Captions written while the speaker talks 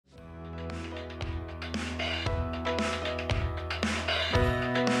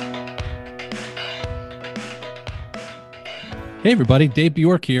Hey, everybody, Dave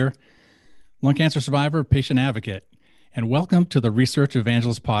Bjork here, lung cancer survivor, patient advocate, and welcome to the Research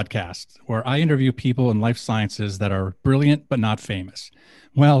Evangelist podcast, where I interview people in life sciences that are brilliant but not famous.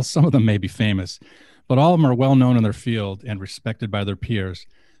 Well, some of them may be famous, but all of them are well known in their field and respected by their peers,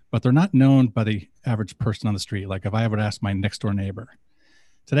 but they're not known by the average person on the street, like if I ever asked my next door neighbor.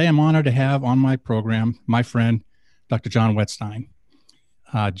 Today, I'm honored to have on my program my friend, Dr. John Whetstine.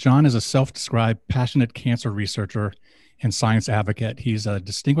 John is a self-described passionate cancer researcher and science advocate. He's a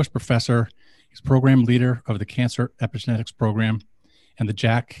distinguished professor. He's program leader of the Cancer Epigenetics Program and the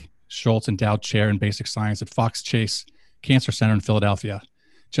Jack Schultz Endowed Chair in Basic Science at Fox Chase Cancer Center in Philadelphia.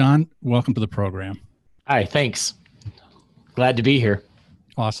 John, welcome to the program. Hi, thanks. Glad to be here.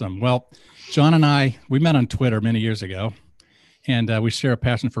 Awesome. Well, John and we met on Twitter many years ago, and we share a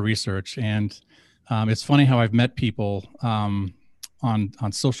passion for research. And it's funny how I've met people on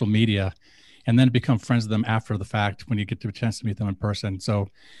social media and then become friends with them after the fact when you get a chance to meet them in person. So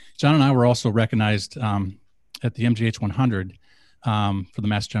John and I were also recognized at the MGH 100 for the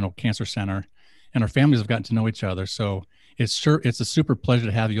Mass General Cancer Center, and our families have gotten to know each other. So it's a super pleasure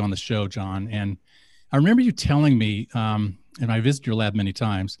to have you on the show, John. And I remember you telling me, and I visited your lab many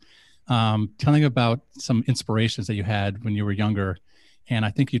times, telling about some inspirations that you had when you were younger. And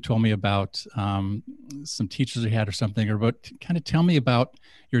I think you told me about some teachers you had or something, but kind of tell me about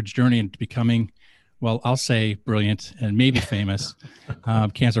your journey into becoming, well, I'll say brilliant and maybe famous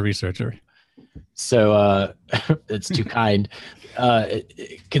cancer researcher. So it's too kind.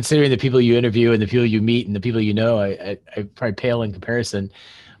 Considering the people you interview and the people you meet and the people you know, I probably pale in comparison.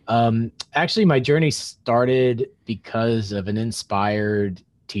 Actually, my journey started because of an inspired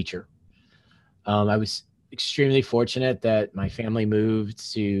teacher. I was extremely fortunate that my family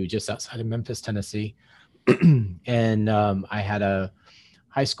moved to just outside of Memphis, Tennessee. And I had a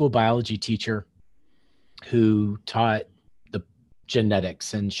high school biology teacher who taught the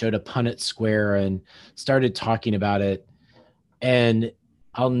genetics and showed a Punnett square and started talking about it. And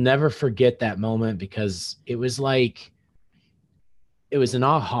I'll never forget that moment because it was an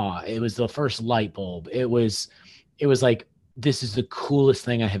aha. It was the first light bulb. It was like, this is the coolest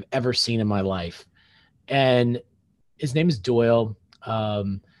thing I have ever seen in my life. And his name is Doyle.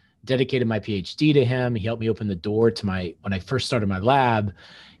 Dedicated my PhD to him. He helped me open the door to when I first started my lab.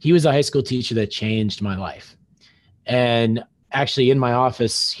 He was a high school teacher that changed my life. And actually in my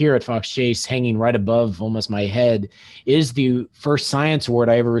office here at Fox Chase, hanging right above almost my head, is the first science award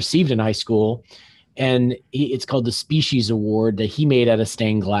I ever received in high school. And it's called the Species Award that he made out of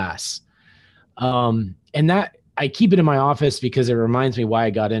stained glass. And that I keep it in my office because it reminds me why I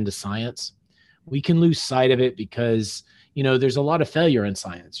got into science. We can lose sight of it because, there's a lot of failure in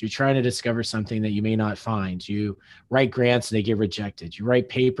science. You're trying to discover something that you may not find. You write grants and they get rejected. You write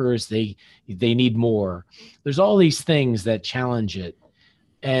papers, they need more. There's all these things that challenge it.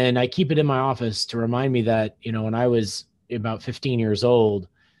 And I keep it in my office to remind me that, when I was about 15 years old,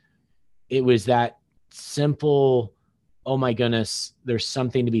 it was that simple, oh my goodness, there's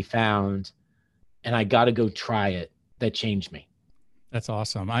something to be found and I got to go try it, that changed me. That's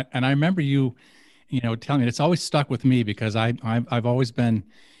awesome. I remember you telling me, it's always stuck with me because I've always been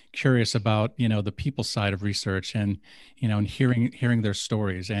curious about, the people side of research and, and hearing their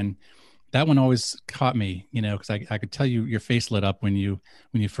stories. And that one always caught me, because I could tell your face lit up when you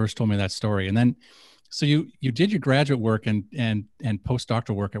first told me that story. And then, so you did your graduate work and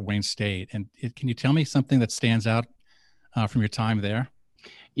postdoctoral work at Wayne State. And can you tell me something that stands out from your time there?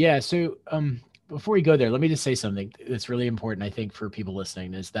 Yeah. So, before we go there, let me just say something that's really important, I think, for people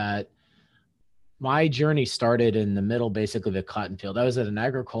listening, is that my journey started in the middle, basically, of the cotton field. I was at an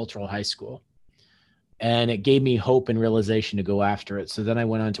agricultural high school, and it gave me hope and realization to go after it. So then I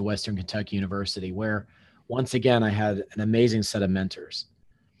went on to Western Kentucky University, where, once again, I had an amazing set of mentors.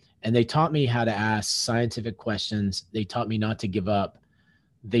 And they taught me how to ask scientific questions. They taught me not to give up.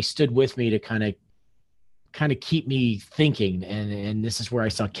 They stood with me to kind of keep me thinking. And this is where I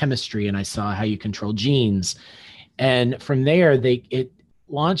saw chemistry and I saw how you control genes. And from there, it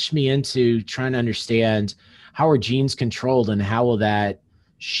launched me into trying to understand how are genes controlled and how will that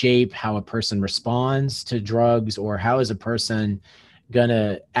shape how a person responds to drugs, or how is a person going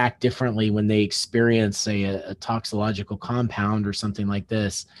to act differently when they experience, say, a toxicological compound or something like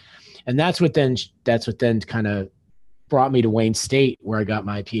this. And that's what then kind of brought me to Wayne State, where I got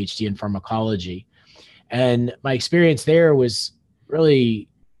my PhD in pharmacology. And my experience there was really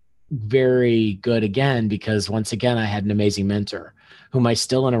very good again, because once again, I had an amazing mentor whom I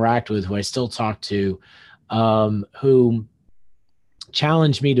still interact with, who I still talk to, who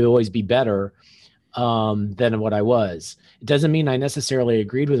challenged me to always be better than what I was. It doesn't mean I necessarily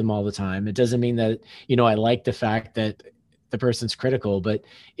agreed with him all the time. It doesn't mean that, I like the fact that the person's critical, but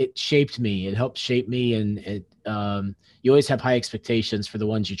it shaped me. It helped shape me. And you always have high expectations for the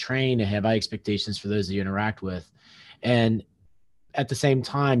ones you train, and have high expectations for those that you interact with. And at the same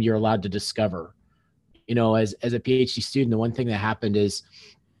time, you're allowed to discover, as a PhD student, the one thing that happened is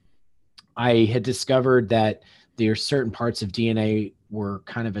I had discovered that there are certain parts of DNA were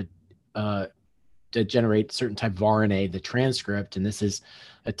kind of to generate certain type of RNA, the transcript, and this is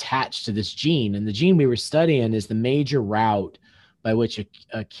attached to this gene. And the gene we were studying is the major route by which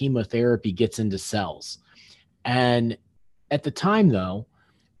a chemotherapy gets into cells. And at the time, though,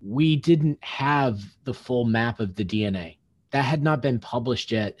 we didn't have the full map of the DNA. That had not been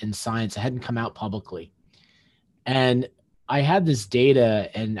published yet in science. It hadn't come out publicly. And I had this data,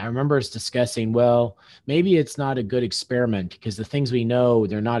 and I remember us discussing, well, maybe it's not a good experiment because the things we know,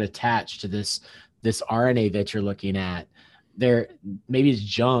 they're not attached to this RNA that you're looking at. Maybe it's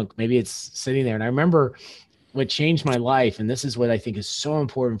junk, maybe it's sitting there. And I remember what changed my life, and this is what I think is so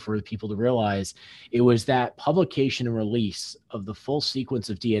important for people to realize, it was that publication and release of the full sequence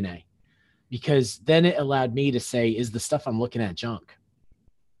of DNA, because then it allowed me to say, is the stuff I'm looking at junk?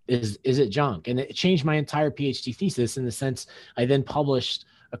 Is it junk? And it changed my entire PhD thesis in the sense I then published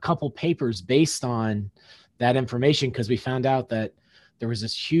a couple papers based on that information, because we found out that there was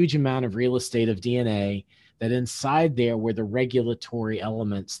this huge amount of real estate of DNA that inside there were the regulatory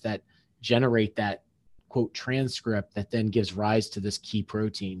elements that generate that, quote, transcript that then gives rise to this key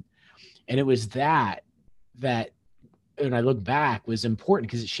protein. And it was that, when I look back, was important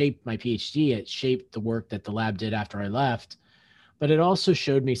because it shaped my PhD. It shaped the work that the lab did after I left. But it also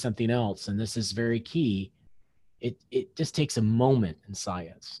showed me something else, and this is very key. It just takes a moment in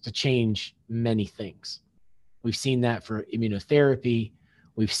science to change many things. We've seen that for immunotherapy.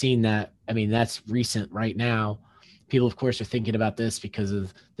 We've seen that, that's recent right now. People, of course, are thinking about this because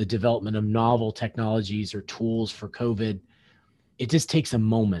of the development of novel technologies or tools for COVID. It just takes a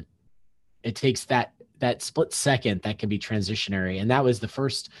moment. It takes that split second that can be transitionary. And that was the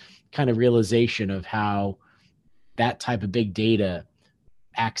first kind of realization of how that type of big data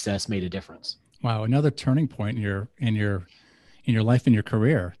access made a difference. Wow. Another turning point in your life and your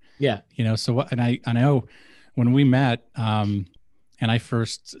career. Yeah. So what, and I know when we met, and I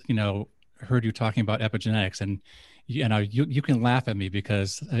first, heard you talking about epigenetics, and you can laugh at me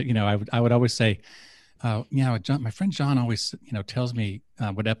because, I would always say, John, my friend John always, tells me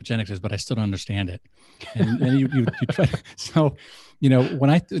what epigenetics is, but I still don't understand it. And then you try to, so,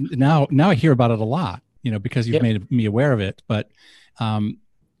 when now I hear about it a lot, because you've made me aware of it, but,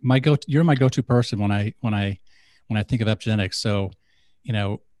 you're my go-to person when I think of epigenetics. So,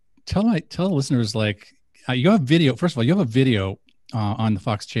 tell the listeners, you have video. First of all, you have a video on the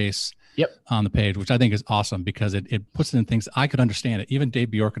Fox Chase on the page, which I think is awesome because it puts it in things I could understand it. Even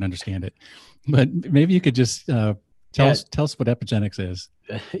Dave Bjork can understand it. But maybe you could just tell us what epigenetics is.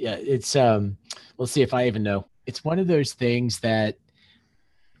 Yeah, it's let's see if I even know. It's one of those things that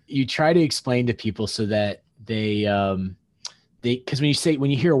you try to explain to people so that they because when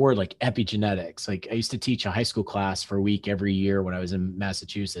you hear a word like epigenetics, like I used to teach a high school class for a week every year when I was in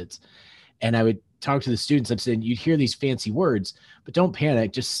Massachusetts, and I would talk to the students. I'm saying, you'd hear these fancy words, but don't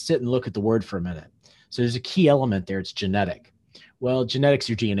panic. Just sit and look at the word for a minute. So there's a key element there. It's genetic. Well, genetics,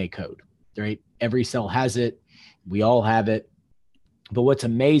 your DNA code, right? Every cell has it. We all have it. But what's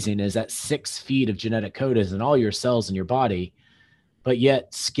amazing is that 6 feet of genetic code is in all your cells in your body, but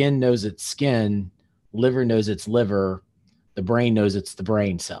yet skin knows its skin, liver knows its liver, the brain knows it's the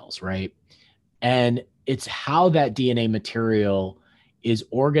brain cells, right? And it's how that DNA material is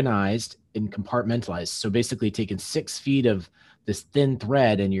organized and compartmentalized. So basically taking 6 feet of this thin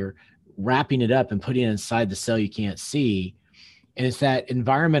thread and you're wrapping it up and putting it inside the cell you can't see. And it's that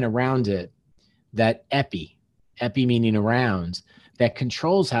environment around it, that epi meaning around, that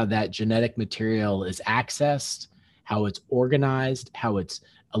controls how that genetic material is accessed, how it's organized, how it's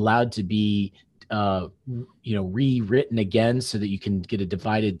allowed to be rewritten again so that you can get a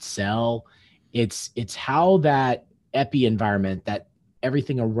divided cell. It's how that epi environment, that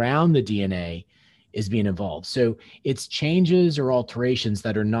everything around the DNA is being evolved. So it's changes or alterations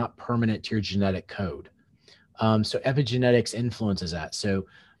that are not permanent to your genetic code. So epigenetics influences that. So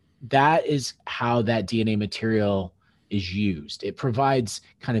that is how that DNA material is used. It provides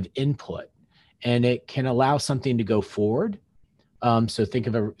kind of input, and it can allow something to go forward. So think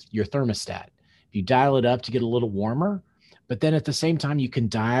of your thermostat. You dial it up to get a little warmer, but then at the same time, you can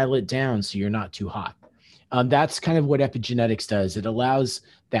dial it down so you're not too hot. That's kind of what epigenetics does. It allows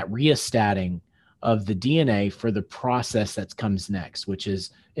that rheostating of the DNA for the process that comes next, which is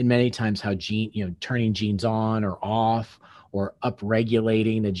in many times how turning genes on or off, or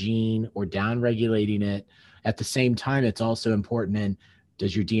upregulating a gene or downregulating it. At the same time, it's also important in,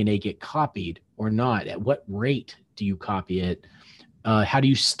 does your DNA get copied or not? At what rate do you copy it? How do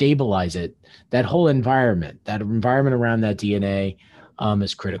you stabilize it? That whole environment, that environment around that DNA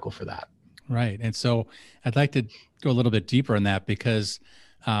is critical for that. Right. And so I'd like to go a little bit deeper in that, because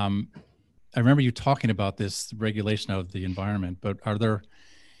I remember you talking about this regulation of the environment, but are there,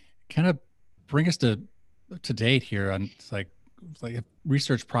 kind of bring us to date here on like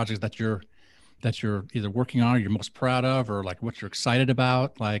research projects that you're either working on or you're most proud of, or like what you're excited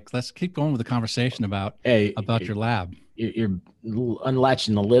about. Like, let's keep going with the conversation about your lab. You're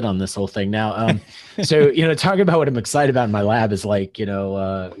unlatching the lid on this whole thing now. So, talking about what I'm excited about in my lab is like,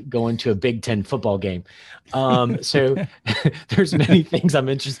 going to a Big Ten football game. So there's many things I'm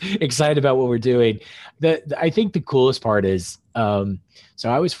excited about what we're doing. I think the coolest part is, so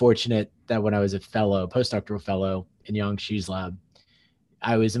I was fortunate that when I was a postdoctoral fellow in Yang-Xi's lab,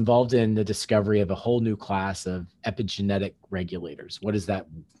 I was involved in the discovery of a whole new class of epigenetic regulators. What does that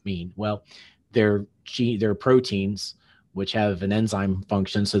mean? Well, they're proteins which have an enzyme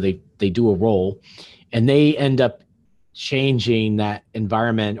function, so they do a role, and they end up changing that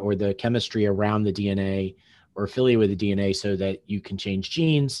environment or the chemistry around the DNA or affiliate with the DNA so that you can change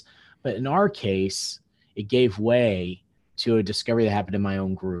genes. But in our case, it gave way to a discovery that happened in my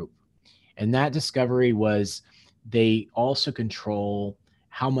own group. And that discovery was they also control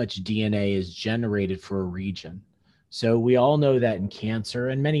how much DNA is generated for a region. So we all know that in cancer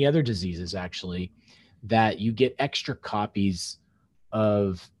and many other diseases, actually, that you get extra copies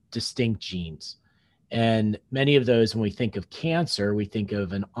of distinct genes. And many of those, when we think of cancer, we think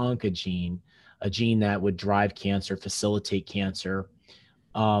of an oncogene, a gene that would drive cancer, facilitate cancer.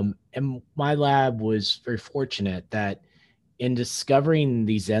 And my lab was very fortunate that in discovering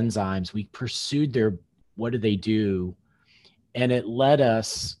these enzymes, we pursued what do they do? And it led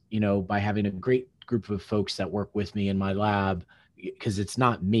us, by having a great group of folks that work with me in my lab, because it's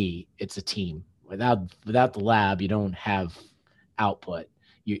not me, it's a team. Without the lab, you don't have output.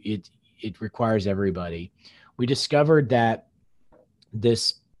 It requires everybody. We discovered that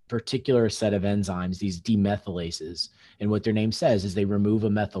this particular set of enzymes, these demethylases, and what their name says is they remove a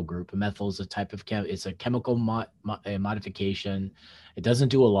methyl group. A methyl is a type of it's a chemical modification. It doesn't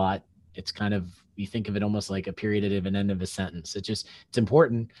do a lot. It's kind of, you think of it almost like a period at an end of a sentence. It's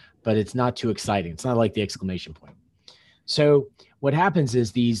important, but it's not too exciting. It's not like the exclamation point. So what happens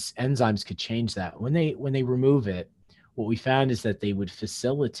is these enzymes could change that. When they remove it, what we found is that they would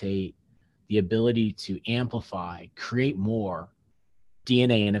facilitate the ability to amplify, create more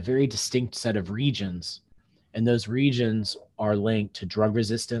DNA in a very distinct set of regions. And those regions are linked to drug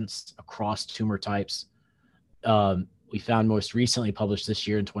resistance across tumor types. We found most recently published this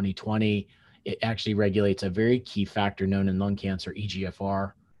year in 2020, it actually regulates a very key factor known in lung cancer,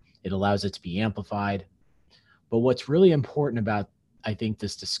 EGFR. It allows it to be amplified. But what's really important about, I think,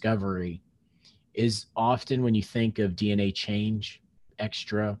 this discovery is often when you think of DNA change,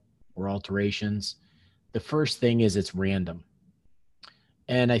 extra or alterations, the first thing is it's random.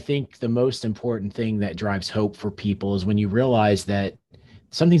 And I think the most important thing that drives hope for people is when you realize that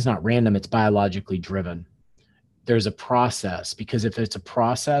something's not random, it's biologically driven. There's a process, because if it's a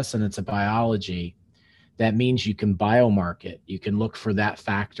process and it's a biology, that means you can biomark it. You can look for that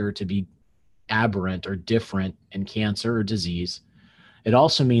factor to be aberrant or different in cancer or disease. It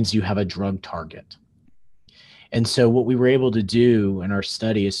also means you have a drug target. And so what we were able to do in our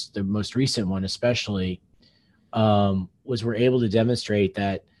study, is the most recent one especially, was we're able to demonstrate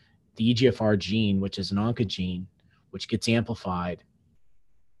that the EGFR gene, which is an oncogene, which gets amplified,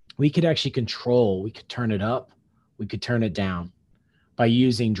 we could actually control, we could turn it up, we could turn it down by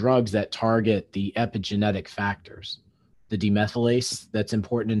using drugs that target the epigenetic factors, the demethylase that's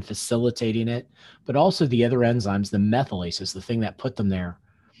important in facilitating it, but also the other enzymes, the methylases, the thing that put them there.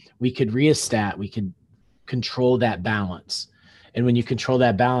 We could rheostat, we could control that balance. And when you control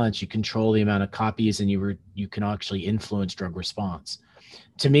that balance, you control the amount of copies, and you can actually influence drug response.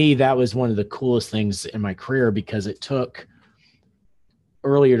 To me, that was one of the coolest things in my career, because it took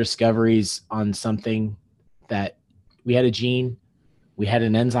earlier discoveries on something that we had a gene, we had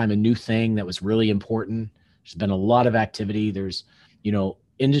an enzyme, a new thing that was really important. There's been a lot of activity. There's,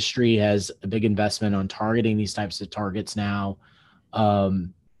 industry has a big investment on targeting these types of targets now,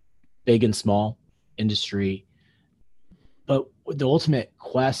 big and small industry. But the ultimate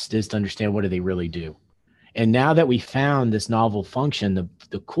quest is to understand, what do they really do? And now that we found this novel function,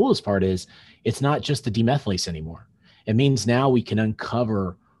 the coolest part is it's not just the demethylase anymore. It means now we can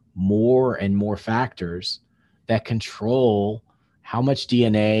uncover more and more factors that control how much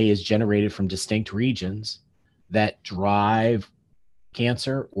DNA is generated from distinct regions that drive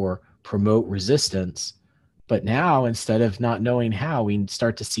cancer or promote resistance But now, instead of not knowing how, we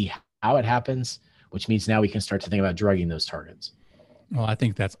start to see how it happens, which means now we can start to think about drugging those targets. Well, I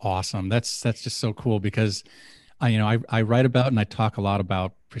think that's awesome. That's just so cool because I write about and I talk a lot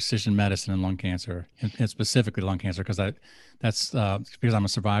about precision medicine and lung cancer, and specifically lung cancer, because that's because I'm a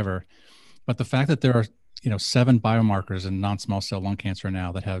survivor. But the fact that there are 7 biomarkers in non-small cell lung cancer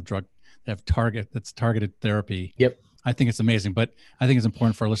now that have targeted therapy. Yep. I think it's amazing. But I think it's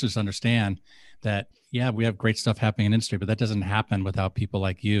important for our listeners to understand that we have great stuff happening in industry, but that doesn't happen without people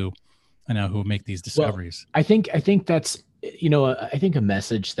like you, who make these discoveries. Well, I think that's I think a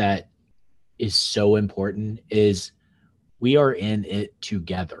message that is so important is we are in it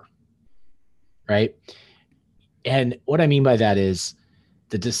together, right? And what I mean by that is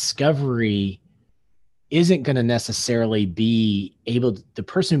the discovery isn't going to necessarily be able to, the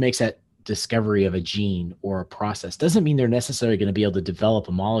person who makes that discovery of a gene or a process doesn't mean they're necessarily going to be able to develop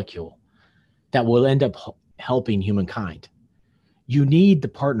a molecule that will end up helping humankind. You need the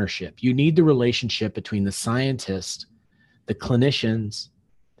partnership. You need the relationship between the scientists, the clinicians,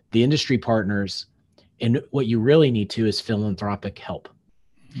 the industry partners, and what you really need to is philanthropic help.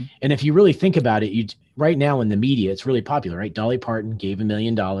 Mm-hmm. And if you really think about it, right now in the media, it's really popular, right? Dolly Parton gave $1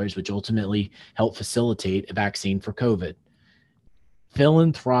 million, which ultimately helped facilitate a vaccine for COVID.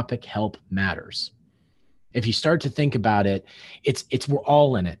 Philanthropic help matters. If you start to think about it, we're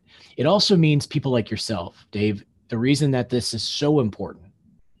all in it. It also means people like yourself, Dave. The reason that this is so important,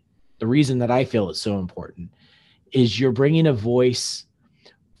 the reason that I feel it's so important, is you're bringing a voice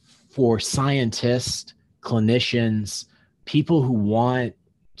for scientists, clinicians, people who want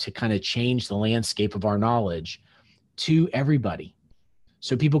to kind of change the landscape of our knowledge to everybody.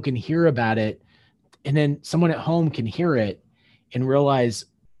 So people can hear about it, and then someone at home can hear it and realize,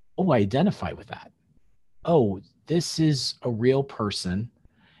 oh, I identify with that. Oh, this is a real person.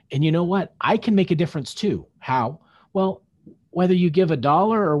 And you know what? I can make a difference too. How? Well, whether you give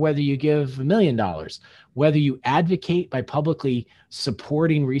 $1 or whether you give $1 million, whether you advocate by publicly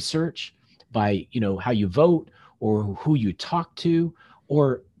supporting research, by how you vote or who you talk to,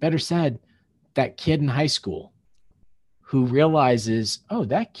 or better said, that kid in high school who realizes, oh,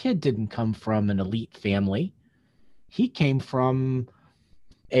 that kid didn't come from an elite family. He came from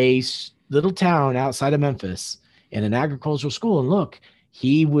a little town outside of Memphis in an agricultural school. And look,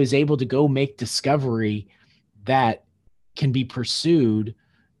 he was able to go make discovery that can be pursued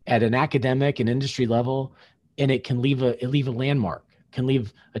at an academic and industry level, and it can leave a landmark, can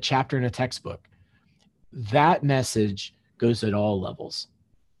leave a chapter in a textbook. That message goes at all levels.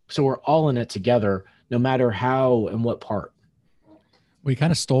 So we're all in it together, no matter how and what part. We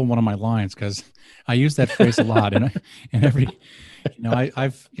kind of stole one of my lines because I use that phrase a lot, and every,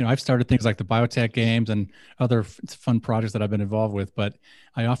 I've started things like the biotech games and other fun projects that I've been involved with, but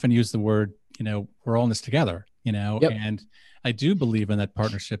I often use the word, we're all in this together, yep. And I do believe in that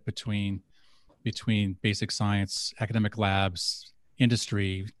partnership between basic science, academic labs,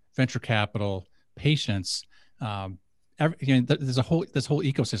 industry, venture capital, patients. There's this whole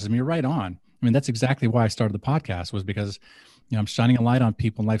ecosystem. You're right on. I mean, that's exactly why I started the podcast, was because I'm shining a light on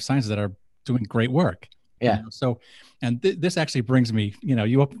people in life sciences that are doing great work. Yeah. So, and this actually brings me,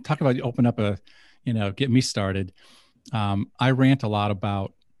 you talk about, you open up a, get me started. I rant a lot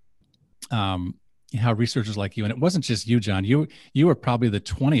about how researchers like you, and it wasn't just you, John, you were probably the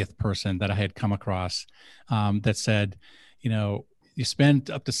 20th person that I had come across that said, you spend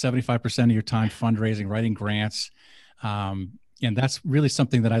up to 75% of your time fundraising, writing grants. And that's really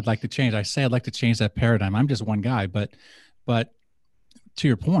something that I'd like to change. I say I'd like to change that paradigm. I'm just one guy, but to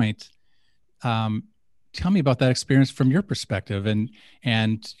your point, tell me about that experience from your perspective, and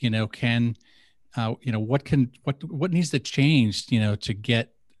what needs to change, to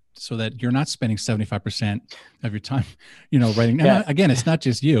get so that you're not spending 75% of your time, writing. Yeah. Again, it's not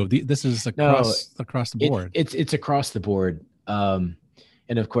just you. This is across the board. It's across the board.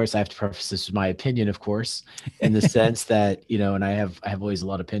 And of course, I have to preface this with my opinion, of course, in the sense that, and I have always a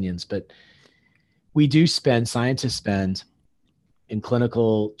lot of opinions, but we do scientists spend, and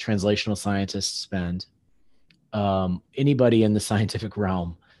clinical translational scientists spend, anybody in the scientific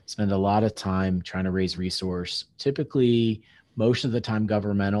realm spend a lot of time trying to raise resource, typically most of the time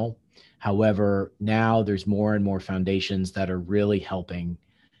governmental. However, now there's more and more foundations that are really helping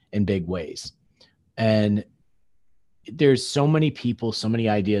in big ways. And there's so many people, so many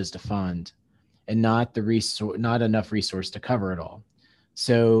ideas to fund, and not enough resource to cover it all.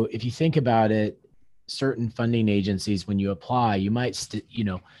 So if you think about it, certain funding agencies, when you apply, you might,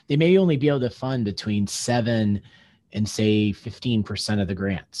 they may only be able to fund between 7 and say 15% of the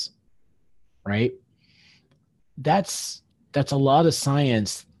grants, right? That's a lot of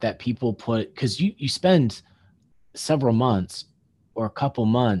science that people put, because you spend several months or a couple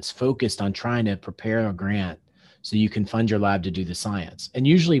months focused on trying to prepare a grant so you can fund your lab to do the science. And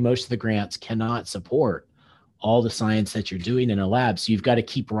usually most of the grants cannot support all the science that you're doing in a lab. So you've got to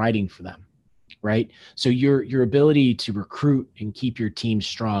keep writing for them, right? So your ability to recruit and keep your team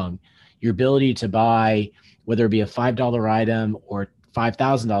strong, your ability to buy, whether it be a $5 item or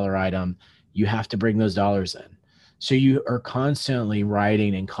 $5,000 item, you have to bring those dollars in. So you are constantly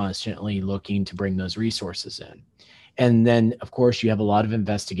writing and constantly looking to bring those resources in. And then, of course, you have a lot of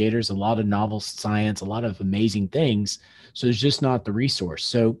investigators, a lot of novel science, a lot of amazing things. So there's just not the resource.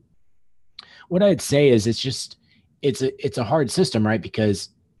 So what I'd say is it's a hard system, right? Because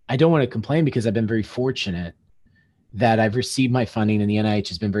I don't want to complain because I've been very fortunate that I've received my funding and the NIH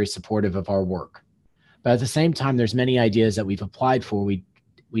has been very supportive of our work. But at the same time, there's many ideas that we've applied for.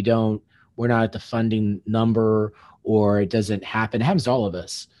 We're not at the funding number, or it doesn't happen. It happens to all of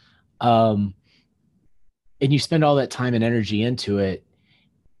us. And you spend all that time and energy into it.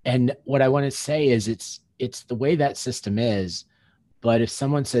 And what I want to say is it's the way that system is. But if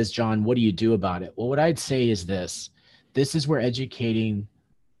someone says, John, what do you do about it? Well, what I'd say is this is where educating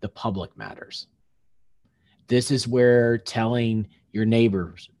the public matters. This is where telling your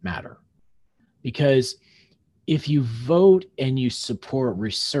neighbors matter. Because if you vote and you support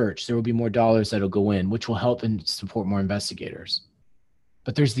research, there will be more dollars that'll go in, which will help and support more investigators.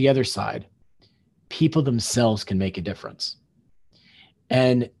 But there's the other side. People themselves can make a difference.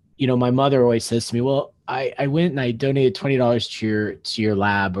 And, you know, my mother always says to me, well, I went and I donated $20 to your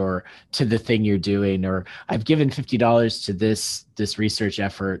lab or to the thing you're doing, or I've given $50 to this research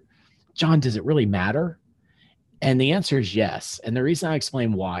effort. John, does it really matter? And the answer is yes. And the reason I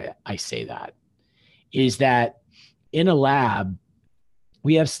explain why I say that is that in a lab,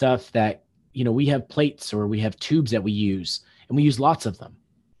 we have stuff that, you know, we have plates or we have tubes that we use, and we use lots of them,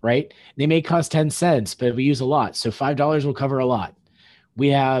 right? They may cost 10 cents, but we use a lot. So $5 will cover a lot. We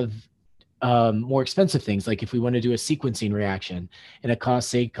have more expensive things, like if we want to do a sequencing reaction and it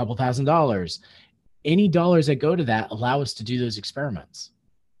costs, say, a couple $1,000s, any dollars that go to that allow us to do those experiments.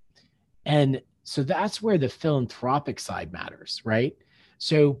 And so that's where the philanthropic side matters, right?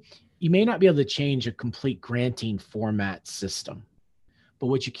 So you may not be able to change a complete granting format system, but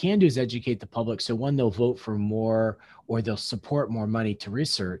what you can do is educate the public. So one, they'll vote for more, or they'll support more money to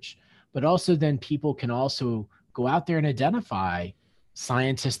research, but also then people can also go out there and identify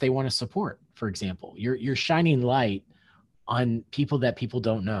scientists they want to support. For example, you're shining light on people that people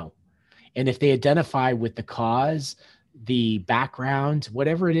don't know. And if they identify with the cause, the background,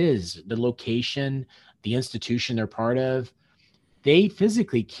 whatever it is, the location, the institution they're part of, they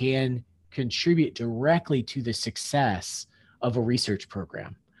physically can contribute directly to the success of a research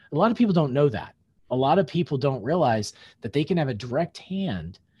program. A lot of people don't know that. A lot of people don't realize that they can have a direct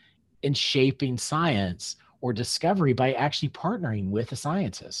hand in shaping science or discovery by actually partnering with a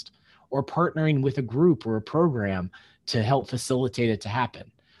scientist or partnering with a group or a program to help facilitate it to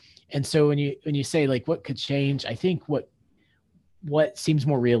happen. And so when you say, like, what could change, I think what seems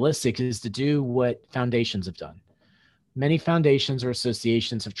more realistic is to do what foundations have done. Many foundations or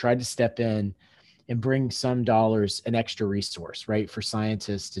associations have tried to step in and bring some dollars, an extra resource, right, for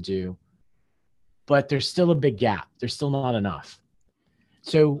scientists to do. But there's still a big gap. There's still not enough.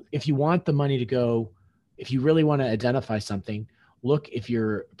 So if you want the money to go, if you really want to identify something, look, if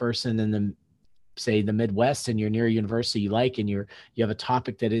you're a person in the, say, the Midwest and you're near a university you like, and you have a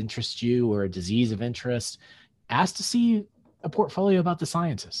topic that interests you or a disease of interest, ask to see a portfolio about the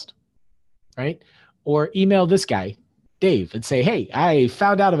scientist, right? Or email this guy, Dave, and say, hey, I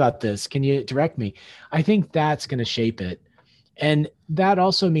found out about this. Can you direct me? I think that's going to shape it. And that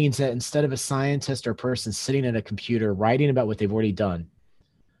also means that instead of a scientist or person sitting at a computer writing about what they've already done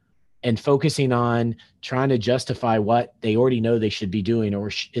and focusing on trying to justify what they already know they should be doing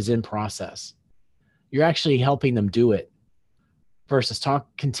or is in process, you're actually helping them do it versus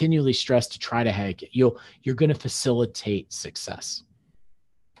continually stress to try to hack it. You're going to facilitate success.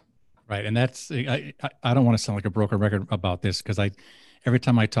 Right. And that's, I don't want to sound like a broken record about this, because every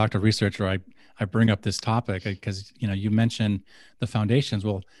time I talk to a researcher, I bring up this topic because, you know, you mentioned the foundations.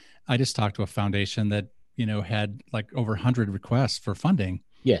 Well, I just talked to a foundation that, you know, had like over 100 requests for funding.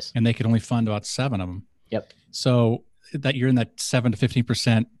 Yes. And they could only fund about 7 of them. Yep. So that you're in that 7 to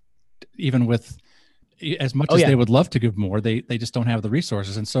 15%, even with as much as they would love to give more, they just don't have the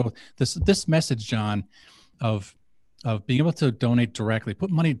resources. And so this message, John, of being able to donate directly, put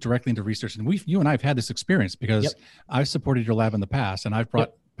money directly into research. And you and I have had this experience because I've supported your lab in the past, and I've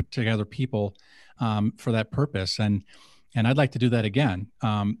brought together people for that purpose. And I'd like to do that again.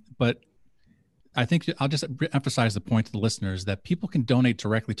 But I think I'll just emphasize the point to the listeners that people can donate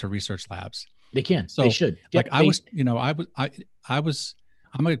directly to research labs. They can. So, they should. like I was,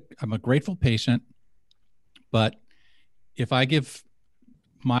 I'm a grateful patient, but if I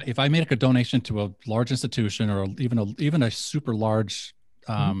make a donation to a large institution or even a super large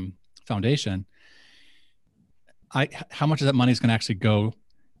foundation, how much of that money is going to actually go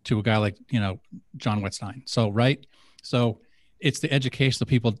to a guy like, John Whetstine? So it's the education of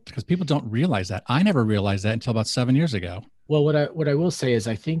people, because people don't realize that. I never realized that until about 7 years ago. Well, what I will say is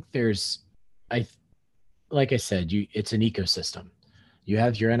I think like I said, it's an ecosystem. You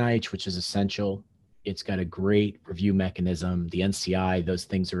have your NIH, which is essential. It's got a great review mechanism. The NCI, those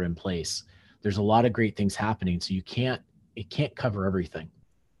things are in place. There's a lot of great things happening. So it can't cover everything.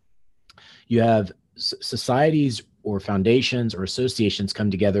 You have societies or foundations or associations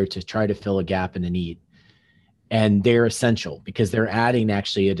come together to try to fill a gap and a need. And they're essential because they're adding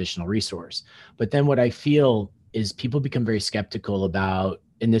actually additional resource. But then what I feel is people become very skeptical about,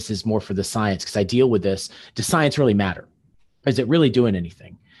 and this is more for the science, because I deal with this, does science really matter? Is it really doing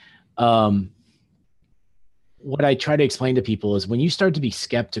anything? What I try to explain to people is when you start to be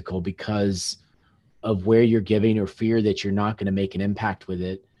skeptical because of where you're giving or fear that you're not going to make an impact with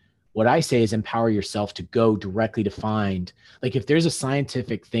it, what I say is empower yourself to go directly to find, like if there's a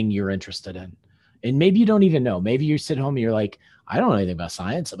scientific thing you're interested in, and maybe you don't even know, maybe you sit home and you're like, I don't know anything about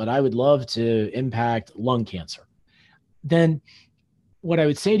science, but I would love to impact lung cancer. Then what I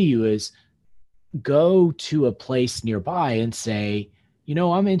would say to you is go to a place nearby and say,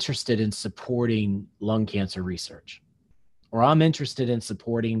 I'm interested in supporting lung cancer research, or I'm interested in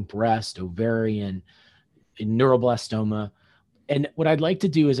supporting breast, ovarian, neuroblastoma. And what I'd like to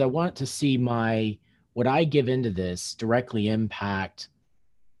do is I want to see what I give into this directly impact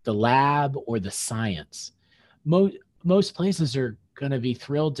the lab or the science. Most places are going to be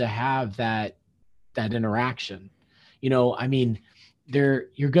thrilled to have that interaction. You're going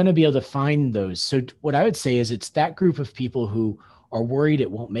to be able to find those. So what I would say is it's that group of people who are worried it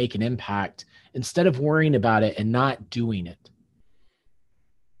won't make an impact. Instead of worrying about it and not doing it,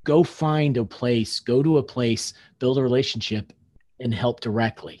 go find a place, go to a place, build a relationship, and help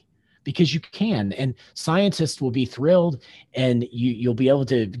directly, because you can. And scientists will be thrilled, and you'll be able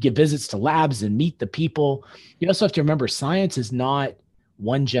to give visits to labs and meet the people. You also have to remember, science is not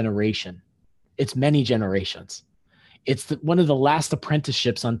one generation. It's many generations. It's one of the last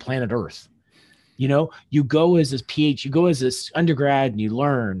apprenticeships on planet Earth. You go as a PhD, you go as an undergrad and you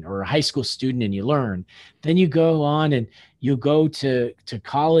learn, or a high school student and you learn. Then you go on and you go to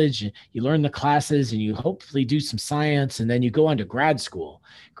college and you learn the classes and you hopefully do some science. And then you go on to grad school.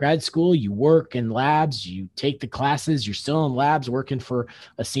 Grad school, you work in labs, you take the classes, you're still in labs working for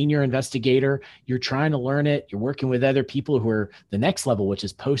a senior investigator. You're trying to learn it. You're working with other people who are the next level, which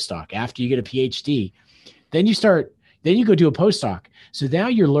is postdoc. After you get a PhD, then you go do a postdoc. So now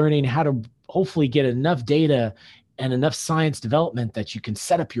you're learning how to hopefully get enough data and enough science development that you can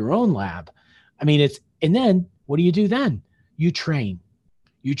set up your own lab. And then what do you do then? You train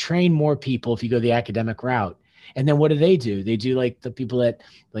more people if you go the academic route. And then what do? They do like the people that,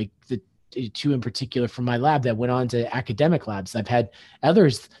 like the two in particular from my lab that went on to academic labs. I've had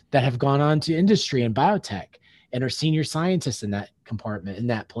others that have gone on to industry and biotech and are senior scientists in that compartment, in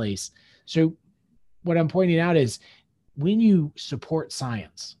that place. So what I'm pointing out is when you support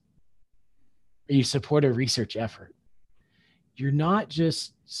science, or you support a research effort, you're not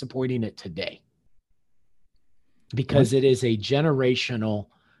just supporting it today, because it is a generational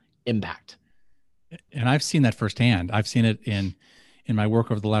impact. And I've seen that firsthand. I've seen it in my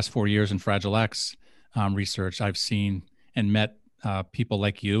work over the last 4 years in Fragile X research. I've seen and met people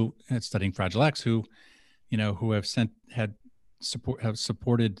like you studying Fragile X who have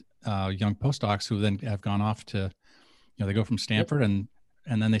supported young postdocs who then have gone off to, they go from Stanford and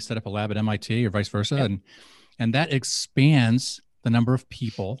then they set up a lab at MIT or vice versa. Yep. And that expands the number of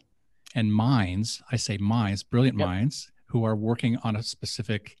people and minds, I say minds, brilliant minds, who are working on a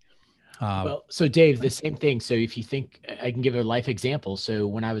specific. So Dave, the same thing. So if you think, I can give a life example. So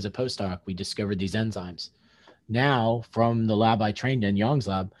when I was a postdoc, we discovered these enzymes. Now from the lab I trained in, Yong's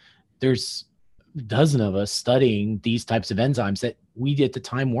lab, there's a dozen of us studying these types of enzymes that we at the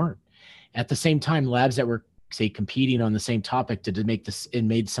time weren't. At the same time, labs that were, say, competing on the same topic to make this and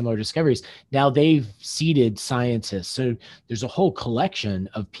made similar discoveries, now they've seeded scientists. So there's a whole collection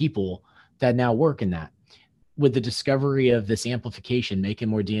of people that now work in that. With the discovery of this amplification, making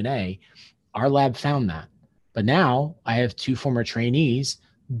more DNA, our lab found that. But now I have two former trainees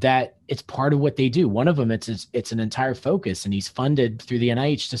that it's part of what they do. One of them, it's an entire focus, and he's funded through the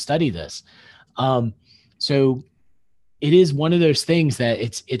NIH to study this. So it is one of those things that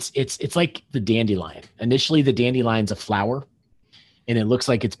it's like the dandelion. Initially, the dandelion's a flower, and it looks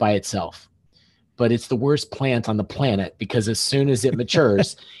like it's by itself, but it's the worst plant on the planet, because as soon as it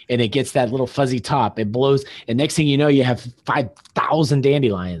matures and it gets that little fuzzy top, it blows. And next thing you know, you have 5,000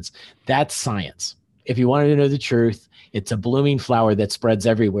 dandelions. That's science. If you wanted to know the truth, it's a blooming flower that spreads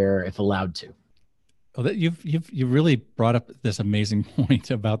everywhere if allowed to. Oh, that you've really brought up this amazing point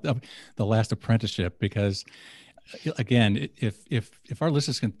about the last apprenticeship, because again, if our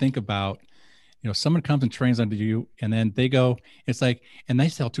listeners can think about, someone comes and trains under you, and then they go, it's like, and they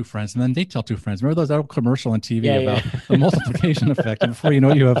tell two friends, and then they tell two friends. Remember those old commercial on TV about the multiplication effect? And before you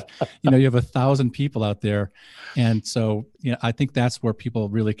have, you have 1,000 people out there. And so, I think that's where people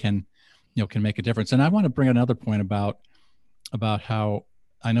really can make a difference. And I want to bring another point about how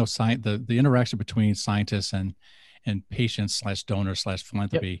I know the interaction between scientists and patients / donors /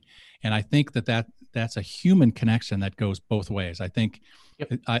 philanthropy. Yep. And I think that's a human connection that goes both ways. I think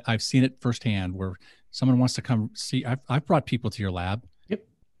I've seen it firsthand where someone wants to come see. I've brought people to your lab. Yep.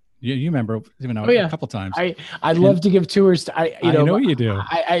 You remember, a couple times. I love to give tours. I know you do.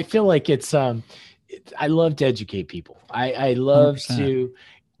 I feel like it's I love to educate people. I love 100%. To,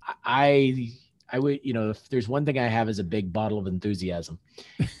 I would, if there's one thing I have is a big bottle of enthusiasm,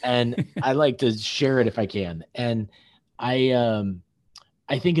 and I like to share it if I can. And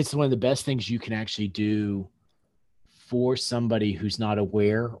I think it's one of the best things you can actually do for somebody who's not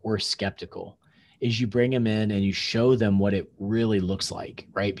aware or skeptical, is you bring them in and you show them what it really looks like,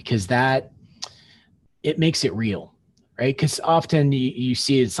 right? Because it makes it real, right? Because often you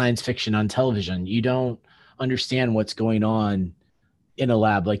see it science fiction on television. You don't understand what's going on in a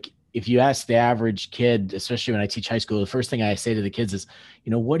lab. Like, if you ask the average kid, especially when I teach high school, the first thing I say to the kids is,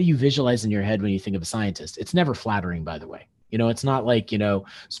 what do you visualize in your head when you think of a scientist? It's never flattering, by the way. It's not like,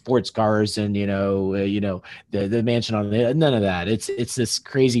 sports cars and, the mansion on the, none of that. It's this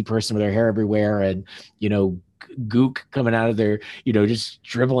crazy person with their hair everywhere and, gook coming out of their, just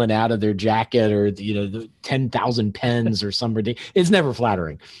dribbling out of their jacket, or, the 10,000 pens or somebody. It's never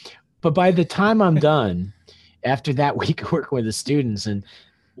flattering. But by the time I'm done, after that week of working with the students, and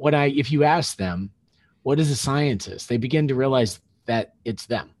if you ask them, what is a scientist? They begin to realize that it's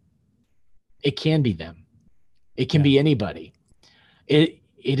them. It can be them. It can be anybody. It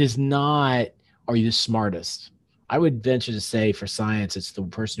is not, are you the smartest? I would venture to say for science, it's the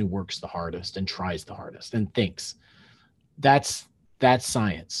person who works the hardest and tries the hardest and thinks. That's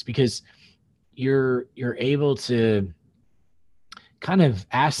science, because you're able to kind of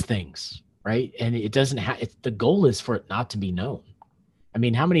ask things, right? And it doesn't have, the goal is for it not to be known.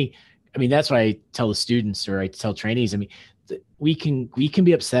 That's why I tell the students, or I tell trainees, we can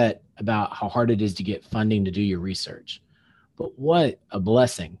be upset about how hard it is to get funding to do your research, but what a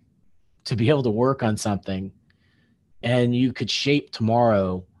blessing to be able to work on something and you could shape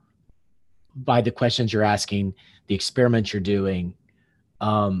tomorrow by the questions you're asking, the experiments you're doing.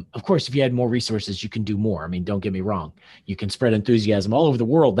 Of course, if you had more resources, you can do more. Don't get me wrong. You can spread enthusiasm all over the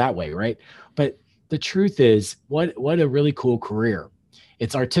world that way, right? But the truth is, what a really cool career.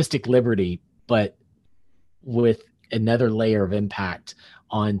 It's artistic liberty, but with another layer of impact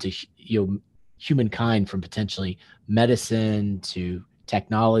onto humankind, from potentially medicine to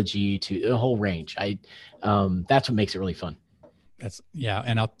technology to the whole range. That's what makes it really fun.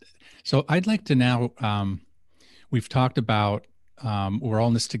 So I'd like to now, we've talked about, we're all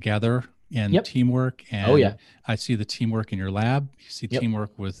in this together and teamwork. And I see the teamwork in your lab. You see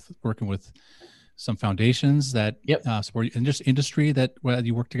teamwork with working with some foundations that support, and just industry that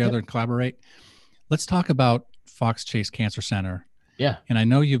you work together and collaborate. Let's talk about Fox Chase Cancer Center. Yeah. And I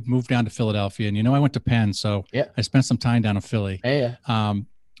know you've moved down to Philadelphia, and I went to Penn, so I spent some time down in Philly.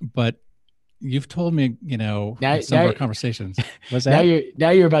 But you've told me, in some of our conversations. Was that? Now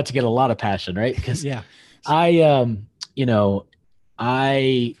you're about to get a lot of passion, right? Because my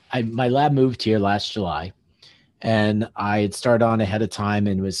lab moved here last July, and I had started on ahead of time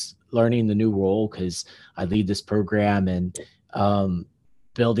and was learning the new role, because I lead this program and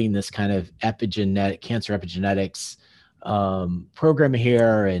building this kind of cancer epigenetics program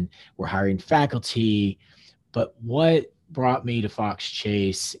here, and we're hiring faculty. But what brought me to Fox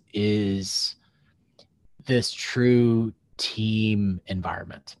Chase is this true team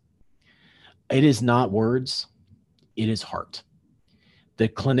environment. It is not words, it is heart. The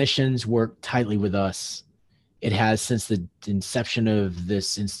clinicians work tightly with us. It has since the inception of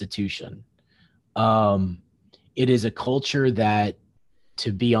this institution. It is a culture that,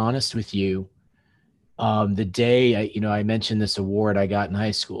 to be honest with you, the day I mentioned this award I got in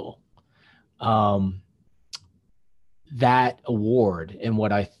high school, that award and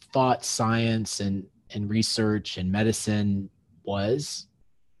what I thought science and and research and medicine was,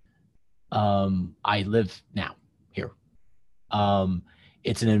 I live now here.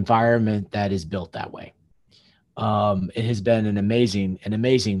 It's an environment that is built that way. It has been an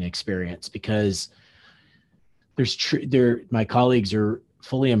amazing experience because my colleagues are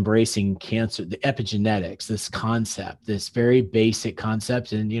fully embracing cancer, the epigenetics, this concept, this very basic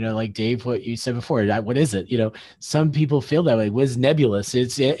concept. And, like Dave, what you said before, what is it? Some people feel that way. What is nebulous?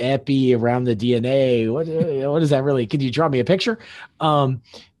 It's epi around the DNA. What is that really? Can you draw me a picture?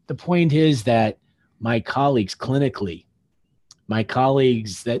 The point is that my colleagues clinically, my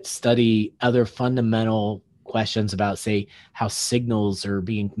colleagues that study other fundamental questions about, say, how signals are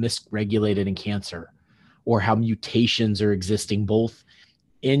being misregulated in cancer, or how mutations are existing both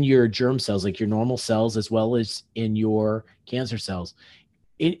in your germ cells, like your normal cells, as well as in your cancer cells.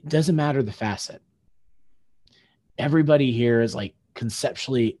 It doesn't matter the facet. Everybody here is like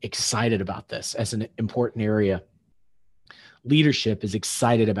conceptually excited about this as an important area. Leadership is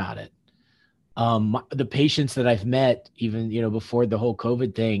excited about it. The patients that I've met, even, before the whole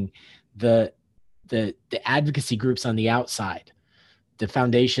COVID thing, the advocacy groups on the outside, the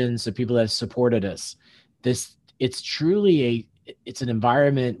foundations, the people that have supported us, it's truly it's an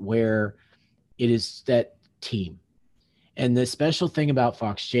environment where it is that team. And the special thing about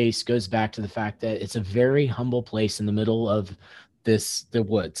Fox Chase goes back to the fact that it's a very humble place in the middle of the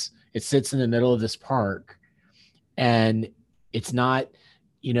woods. It sits in the middle of this park, and it's not,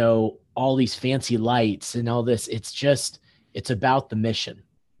 all these fancy lights and all this. It's about the mission,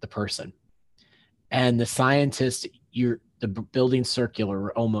 the person, and the scientist. The building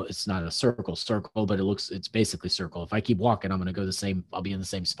circular, almost, it's not a circle, but it's basically circle. If I keep walking, I'll be in the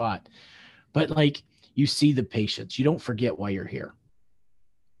same spot. But like, you see the patients, you don't forget why you're here.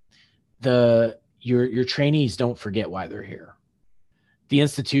 Your trainees don't forget why they're here. The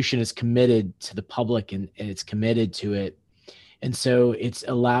institution is committed to the public and it's committed to it. And so it's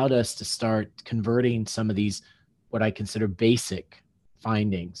allowed us to start converting some of these, what I consider basic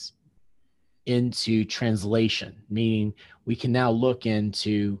findings, into translation, meaning we can now look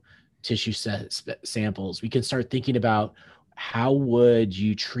into tissue samples. We can start thinking about, how would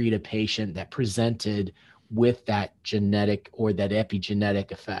you treat a patient that presented with that genetic or that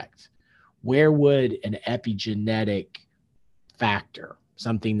epigenetic effect? Where would an epigenetic factor,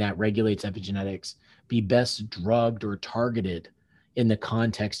 something that regulates epigenetics, be best drugged or targeted in the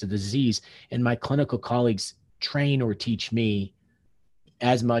context of the disease? And my clinical colleagues train or teach me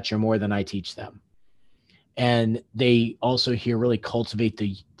as much or more than I teach them. And they also here really cultivate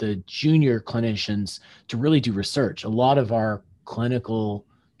the junior clinicians to really do research. A lot of our clinical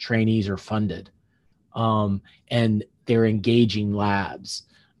trainees are funded, and they're engaging labs,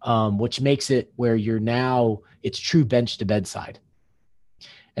 which makes it where it's true bench to bedside.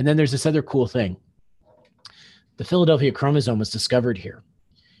 And then there's this other cool thing. The Philadelphia chromosome was discovered here,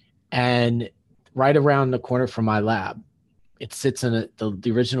 and right around the corner from my lab, it sits in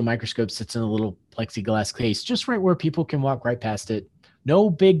the original microscope sits in a little plexiglass case, just right where people can walk right past it. No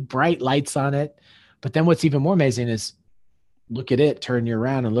big bright lights on it. But then what's even more amazing is, look at it, turn you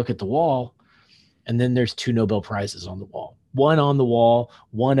around and look at the wall. And then there's 2 Nobel Prizes on the wall. One on the wall,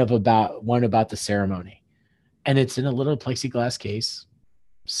 one about the ceremony. And it's in a little plexiglass case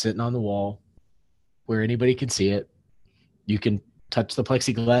sitting on the wall where anybody can see it. You can touch the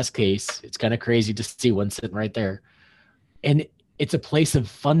plexiglass case. It's kind of crazy to see one sitting right there. And it's a place of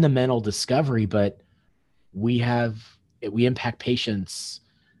fundamental discovery, but we impact patients,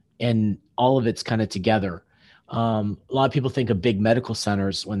 and all of it's kind of together. A lot of people think of big medical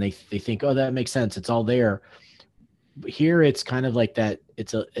centers when they think, oh, that makes sense, it's all there. But here it's kind of like that.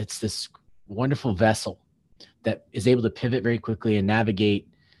 It's this wonderful vessel that is able to pivot very quickly and navigate,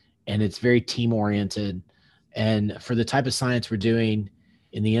 and it's very team oriented. And for the type of science we're doing,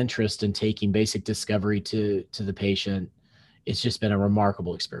 in the interest in taking basic discovery to the patient, it's just been a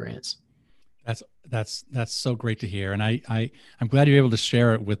remarkable experience. That's so great to hear. And I'm glad you're able to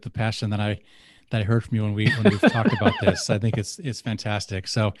share it with the passion that I heard from you when we've talked about this. I think it's fantastic.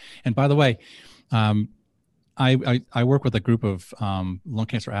 So, and by the way, I work with a group of lung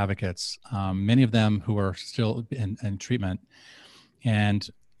cancer advocates, many of them who are still in treatment. And,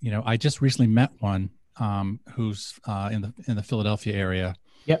 I just recently met one who's in the Philadelphia area.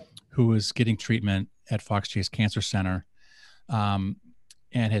 Yep. Who is getting treatment at Fox Chase Cancer Center.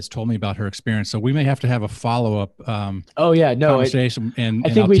 And has told me about her experience. So we may have to have a follow-up conversation. And I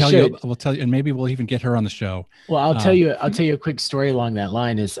think we should. We'll tell you, and maybe we'll even get her on the show. Well, I'll tell you a quick story along that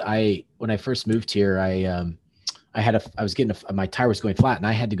line. Is when I first moved here, my tire was going flat, and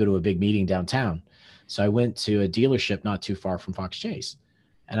I had to go to a big meeting downtown. So I went to a dealership not too far from Fox Chase,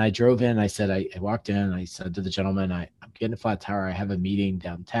 And I drove in. I said, I walked in and I said to the gentleman, I'm getting a flat tire. I have a meeting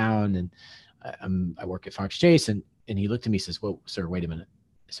downtown and I work at Fox Chase. And he looked at me and says, well, sir, wait a minute.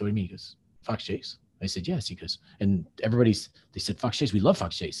 I said, what do you mean? He goes, Fox Chase. I said, yes. He goes, and they said, Fox Chase, we love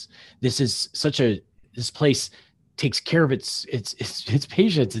Fox Chase. This place takes care of its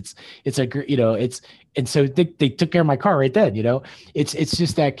patients. And so they took care of my car right then, it's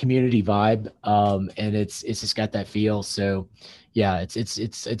just that community vibe. And it's just got that feel. So yeah,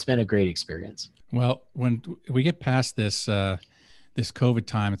 it's been a great experience. Well, when we get past this, this COVID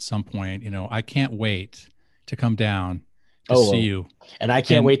time at some point, I can't wait to come down to see you. And I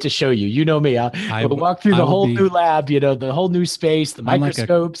can't wait to show you. You know me. We'll walk through the whole new lab, the whole new space, the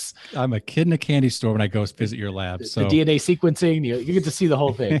microscopes. I'm a kid in a candy store when I go visit your lab. So the DNA sequencing, you get to see the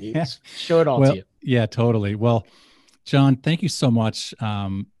whole thing. You show it all to you. Yeah, totally. Well, John, thank you so much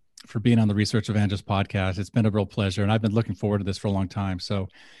for being on the Research Evangelist podcast. It's been a real pleasure, and I've been looking forward to this for a long time. So,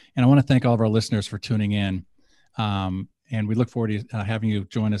 and I want to thank all of our listeners for tuning in. And we look forward to having you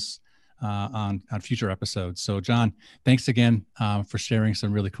join us on future episodes. So John, thanks again for sharing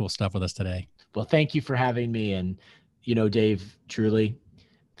some really cool stuff with us today. Well, thank you for having me. And, Dave, truly,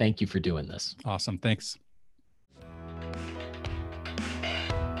 thank you for doing this. Awesome. Thanks.